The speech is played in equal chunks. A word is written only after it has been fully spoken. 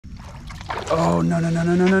Oh, no, no, no,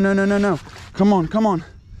 no, no, no, no, no, no, no. Come on, come on.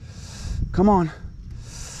 Come on.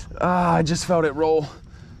 Ah, I just felt it roll.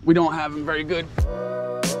 We don't have him very good.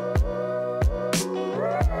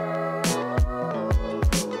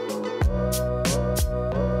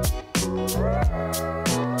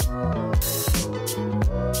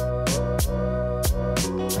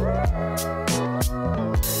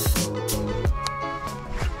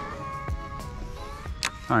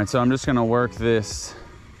 All right, so I'm just gonna work this,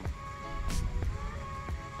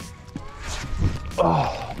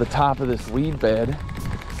 the top of this weed bed.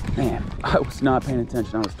 Man, I was not paying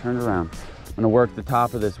attention, I was turned around. I'm gonna work the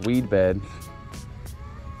top of this weed bed.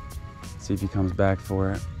 See if he comes back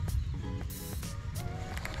for it.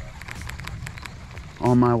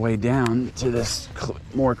 On my way down to this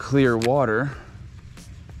more clear water.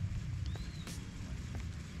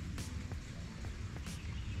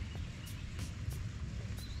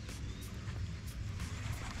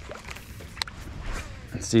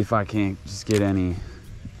 See if I can't just get any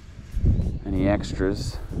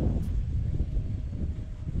extras.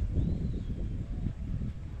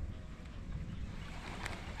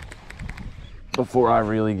 Before I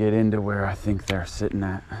really get into where I think they're sitting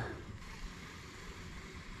at.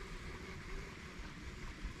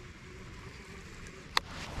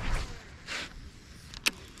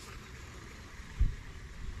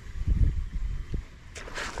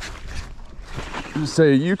 So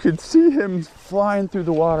you could see him flying through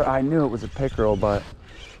the water. I knew it was a pickerel, but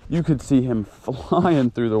you could see him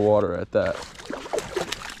flying through the water at that.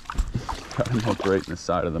 Got him hooked right in the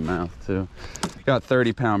side of the mouth too. Got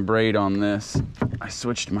 30-pound braid on this. I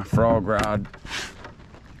switched my frog rod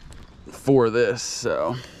for this,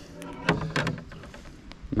 so.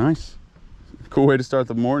 Nice. Cool way to start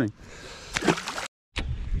the morning.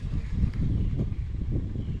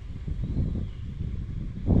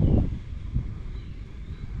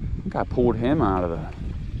 I think I pulled him out of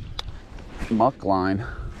the muck line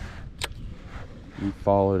and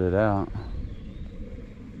followed it out.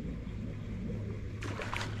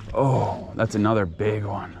 Oh, that's another big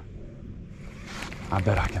one. I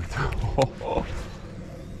bet I can throw.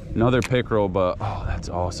 Another pickerel, but oh, that's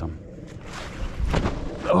awesome.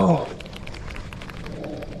 Oh,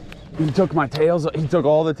 he took my tails. He took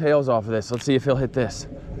all the tails off of this. Let's see if he'll hit this.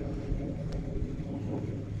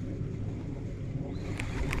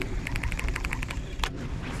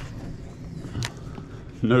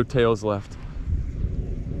 No tails left.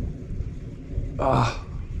 Ah.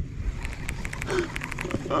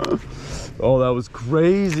 Oh, that was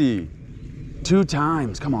crazy. 2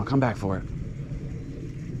 times. Come on, come back for it.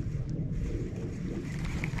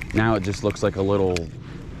 Now it just looks like a little,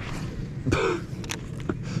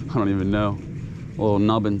 I don't even know, little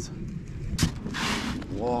nubbins.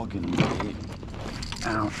 Walking bait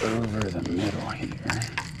out over the middle here.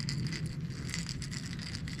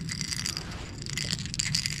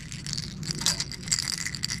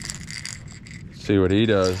 See what he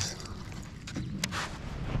does.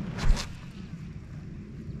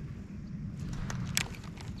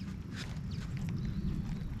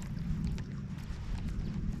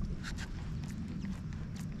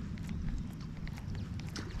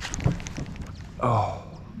 Oh.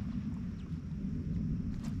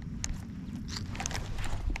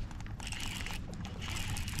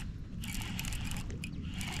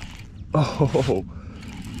 Oh,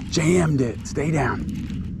 jammed it. Stay down.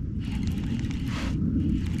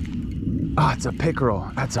 Ah, oh, it's a pickerel.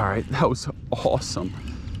 That's all right. That was awesome.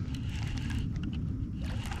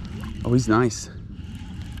 Oh, he's nice.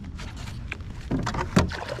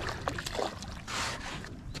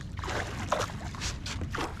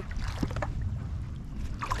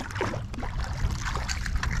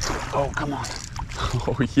 Oh, come on.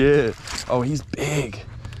 Oh, yeah. Oh, he's big.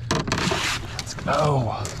 Let's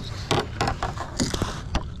go.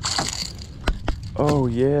 Oh,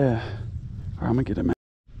 yeah. All right, I'm gonna get him out.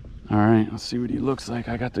 All right, let's see what he looks like.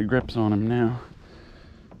 I got the grips on him now.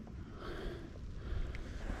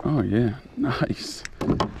 Oh, yeah. Nice.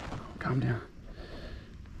 Calm down.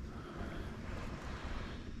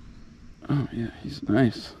 Oh, yeah, he's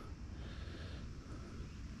nice.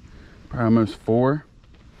 Probably almost 4.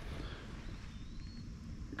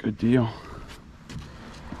 Good deal.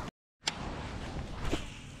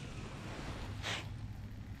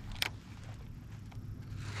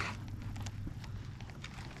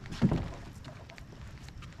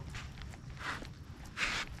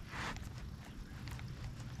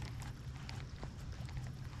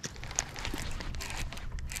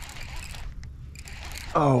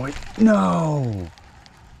 Oh, no.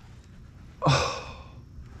 Oh,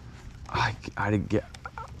 I didn't get.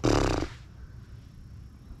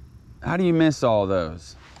 How do you miss all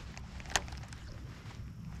those?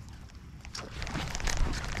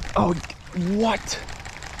 Oh, what?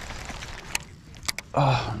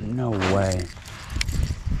 Oh, no way.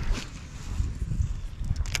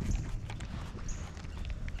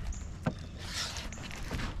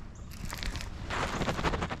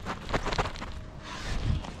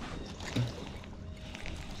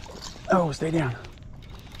 Oh, stay down.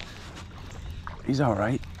 He's all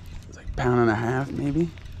right. It's like a 1.5 pounds, maybe.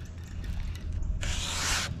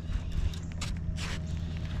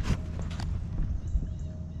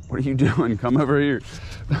 What are you doing? Come over here.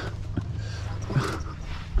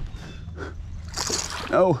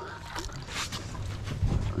 No.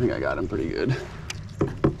 I think I got him pretty good.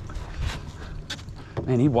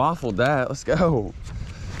 Man, he waffled that. Let's go.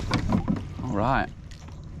 All right.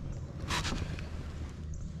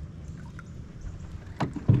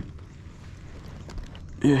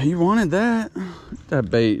 Yeah, he wanted that.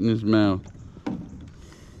 That bait in his mouth.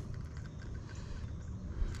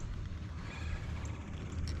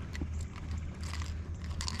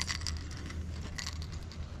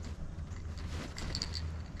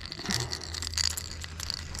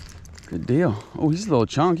 Good deal. Oh, he's a little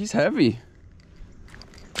chunk. He's heavy.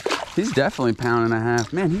 He's definitely 1.5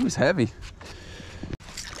 pounds. Man, he was heavy.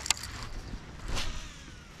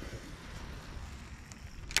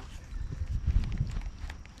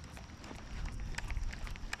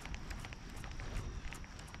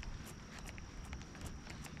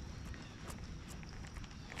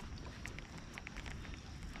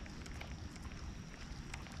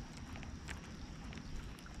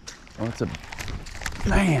 Oh, it's a,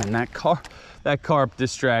 man, that carp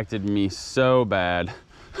distracted me so bad.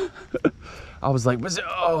 I was like,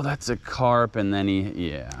 oh, that's a carp, and then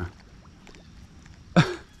yeah.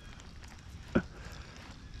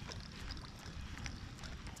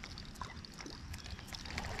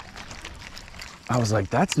 I was like,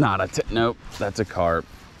 that's not a, nope, that's a carp.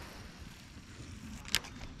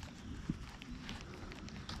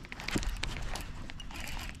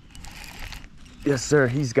 Yes, sir,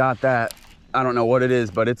 he's got that. I don't know what it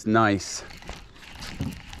is, but it's nice.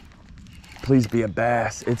 Please be a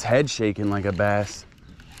bass. It's head shaking like a bass.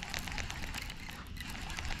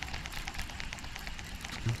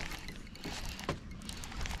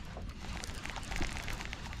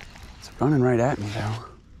 It's running right at me though.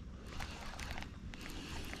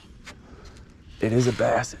 It is a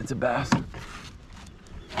bass, it's a bass.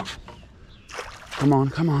 Come on,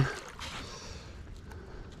 come on.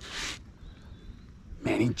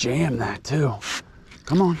 Man, he jammed that too.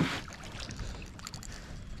 Come on.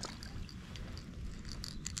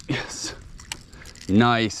 Yes.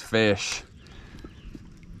 Nice fish.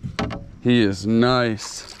 He is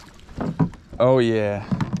nice. Oh yeah.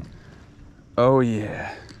 Oh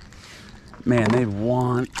yeah. Man, they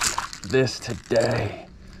want this today.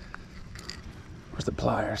 Where's the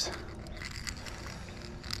pliers?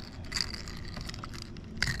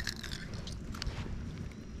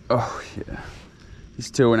 Oh yeah.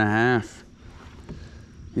 He's 2.5.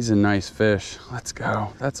 He's a nice fish. Let's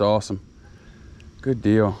go. That's awesome. Good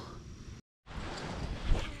deal.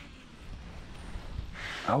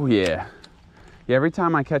 Oh yeah. Yeah, every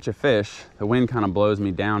time I catch a fish, the wind kind of blows me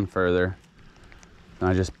down further. And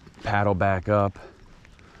I just paddle back up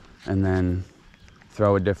and then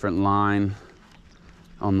throw a different line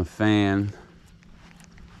on the fan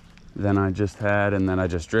than I just had, and then I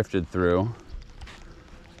just drifted through.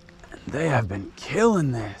 They have been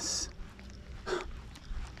killing this.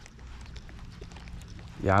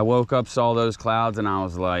 Yeah, I woke up, saw those clouds, and I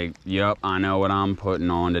was like, yep, I know what I'm putting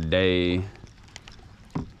on today.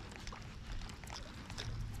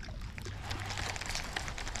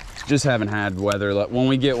 Just haven't had weather. When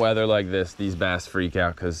we get weather like this, these bass freak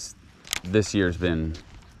out because this year's been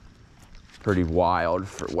pretty wild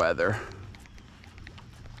for weather.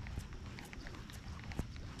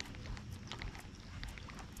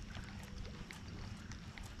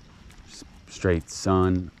 Straight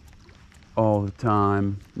sun all the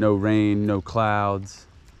time, no rain, no clouds,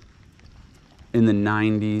 in the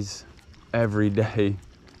 90s every day.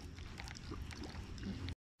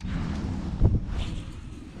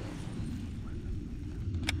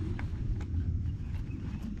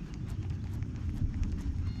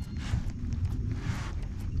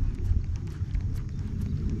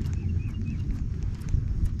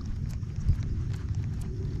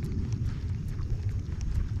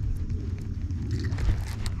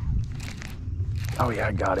 Oh yeah,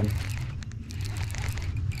 I got him.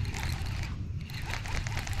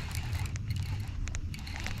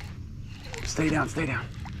 Stay down, stay down.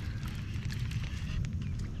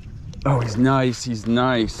 Oh, he's nice, he's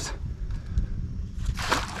nice.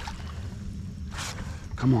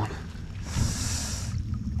 Come on.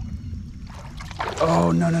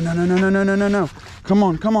 Oh, no, no, no, no, no, no, no, no, no, no. Come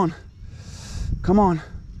on, come on. Come on.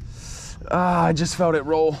 Ah, I just felt it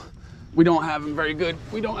roll. We don't have him very good.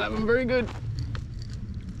 We don't have him very good.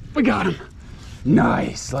 We got him.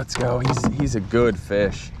 Nice, let's go. He's a good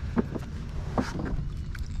fish.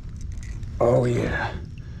 Oh yeah.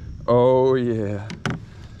 Oh yeah.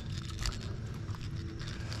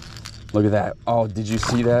 Look at that. Oh, did you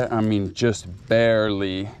see that? I mean, just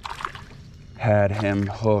barely had him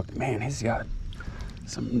hooked. Man, he's got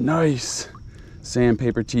some nice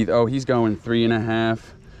sandpaper teeth. Oh, he's going 3.5,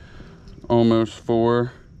 almost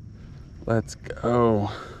 4. Let's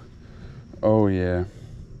go. Oh yeah.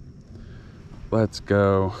 Let's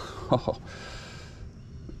go. Oh,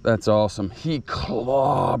 that's awesome. He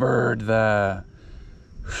clobbered that.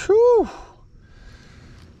 Whew.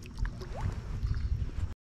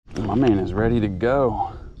 My man is ready to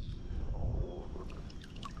go.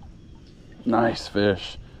 Nice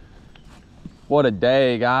fish. What a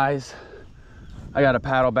day, guys. I got to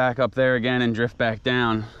paddle back up there again and drift back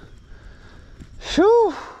down.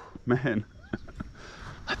 Whew, man.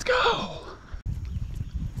 Let's go.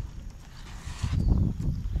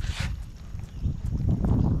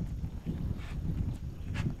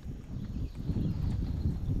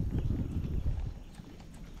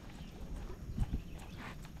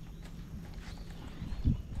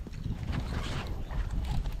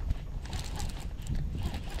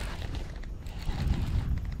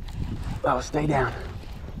 Oh, stay down.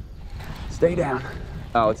 Stay down.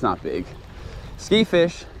 Oh, it's not big. Ski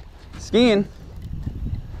fish. Skiing.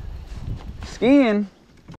 Skiing.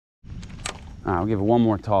 All right, I'll give it one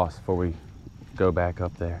more toss before we go back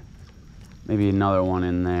up there. Maybe another one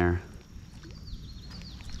in there.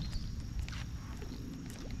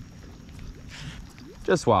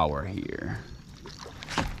 Just while we're here.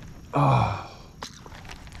 Oh.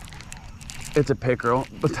 It's a pickerel,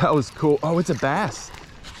 but that was cool. Oh, it's a bass.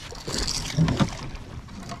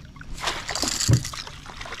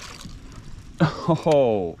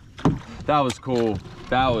 Oh, that was cool.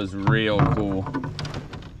 That was real cool.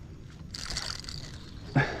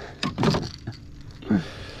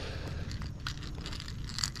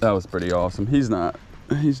 That was pretty awesome. He's not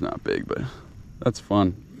big, but that's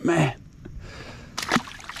fun. Man,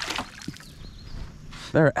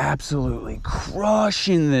 they're absolutely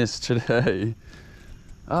crushing this today.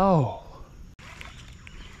 Oh.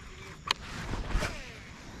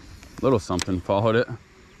 Little something followed it.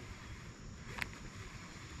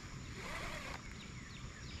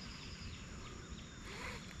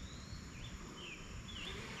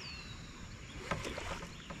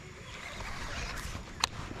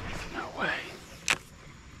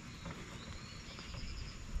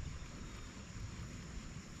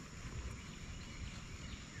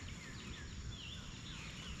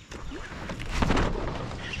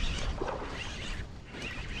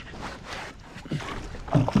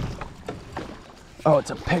 Oh,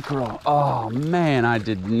 it's a pickerel. Oh man, I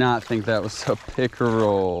did not think that was a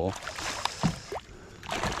pickerel.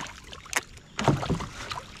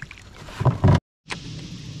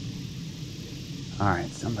 All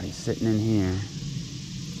right, somebody's sitting in here.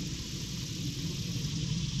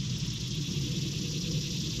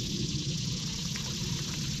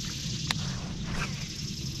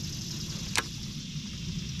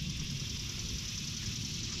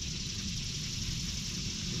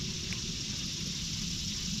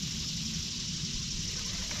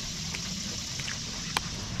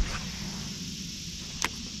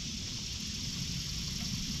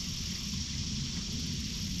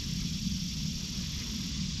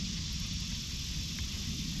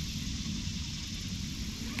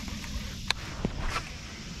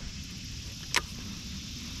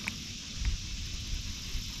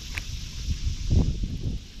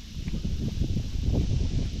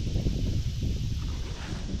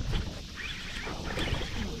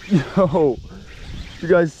 Yo, you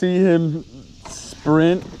guys see him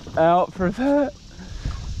sprint out for that?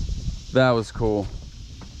 That was cool.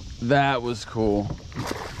 That was cool.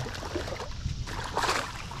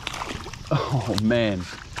 Oh man,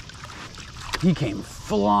 he came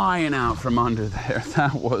flying out from under there.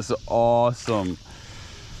 That was awesome.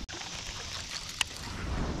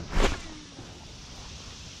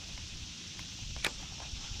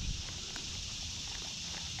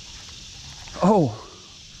 Oh,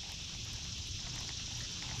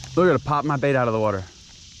 look at it, pop my bait out of the water.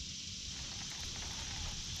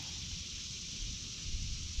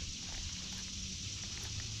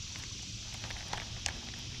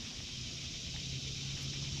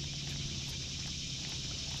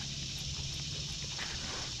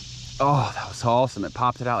 Oh, that was awesome. It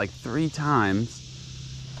popped it out like 3 times.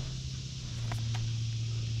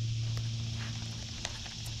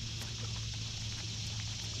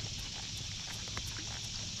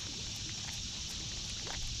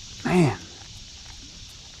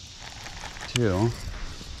 too.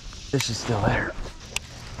 Fish is still there.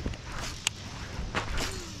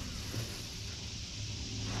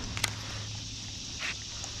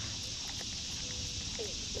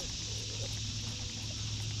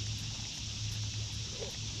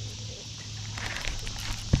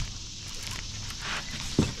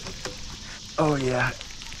 Oh yeah.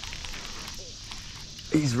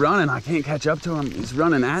 He's running, I can't catch up to him. He's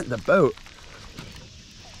running at the boat.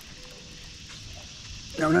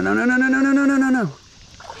 No, no, no, no, no, no, no, no, no, no, no.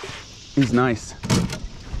 He's nice.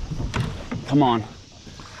 Come on.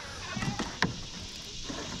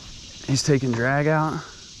 He's taking drag out.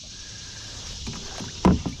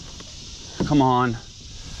 Come on.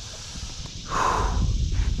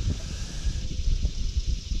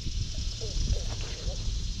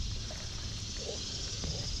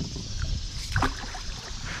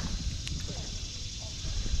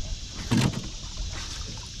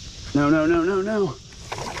 No, no, no, no, no.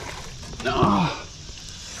 No.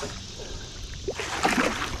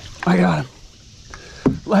 I got him.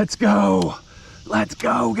 Let's go. Let's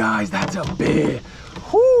go, guys. That's a big.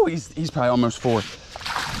 Whoo, he's probably almost 4.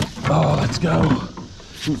 Oh, let's go.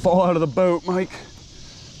 Don't fall out of the boat, Mike.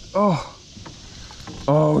 Oh.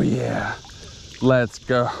 Oh, yeah. Let's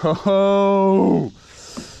go.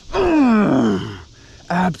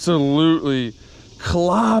 Absolutely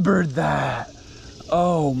clobbered that.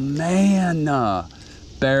 Oh man,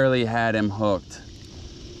 barely had him hooked.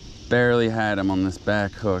 Barely had him on this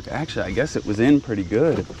back hook. Actually, I guess it was in pretty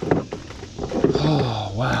good.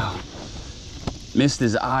 Oh, wow. Missed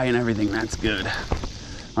his eye and everything, that's good.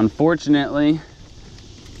 Unfortunately,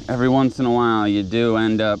 every once in a while you do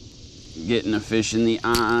end up getting a fish in the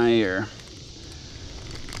eye, or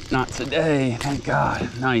not today, thank God.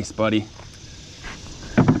 Nice, buddy.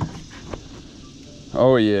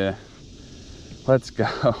 Oh yeah. Let's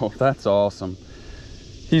go. That's awesome.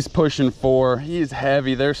 He's pushing 4. He's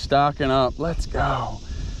heavy. They're stocking up. Let's go.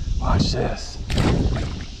 Watch this.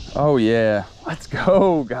 Oh yeah. Let's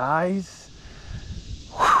go, guys.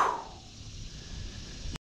 Whew.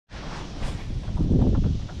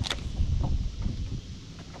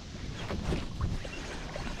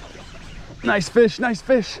 Nice fish. Nice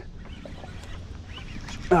fish.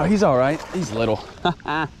 Oh, he's all right. He's little.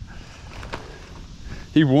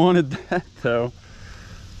 He wanted that though.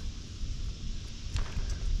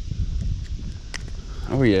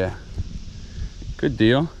 Oh yeah, good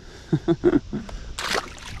deal.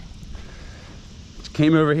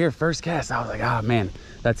 Came over here first cast. I was like, oh man,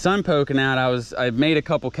 that sun poking out. I made a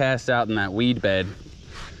couple casts out in that weed bed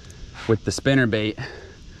with the spinner bait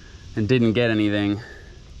and didn't get anything.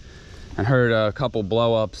 I heard a couple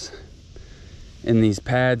blow-ups in these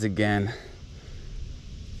pads again.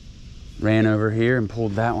 Ran over here and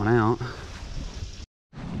pulled that one out.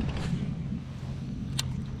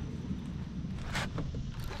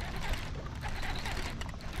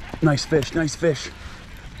 Nice fish, nice fish.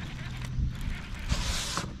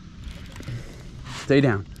 Stay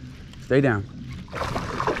down, stay down.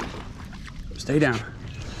 Stay down.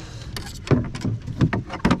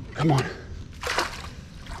 Come on.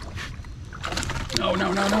 No,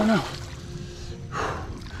 no, no, no, no.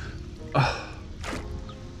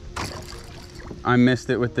 I missed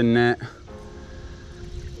it with the net.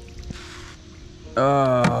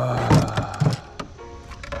 All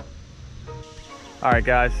right,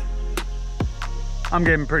 guys. I'm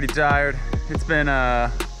getting pretty tired. It's been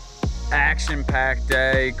a action-packed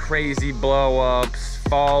day, crazy blow-ups,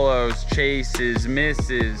 follows, chases,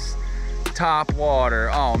 misses, top water.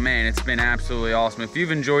 Oh man, it's been absolutely awesome. If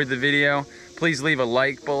you've enjoyed the video, please leave a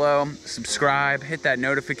like below, subscribe, hit that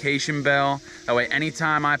notification bell. That way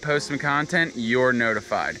anytime I post some content, you're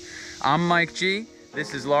notified. I'm Mike G.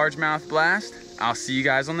 This is Largemouth Blast. I'll see you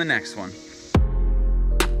guys on the next one.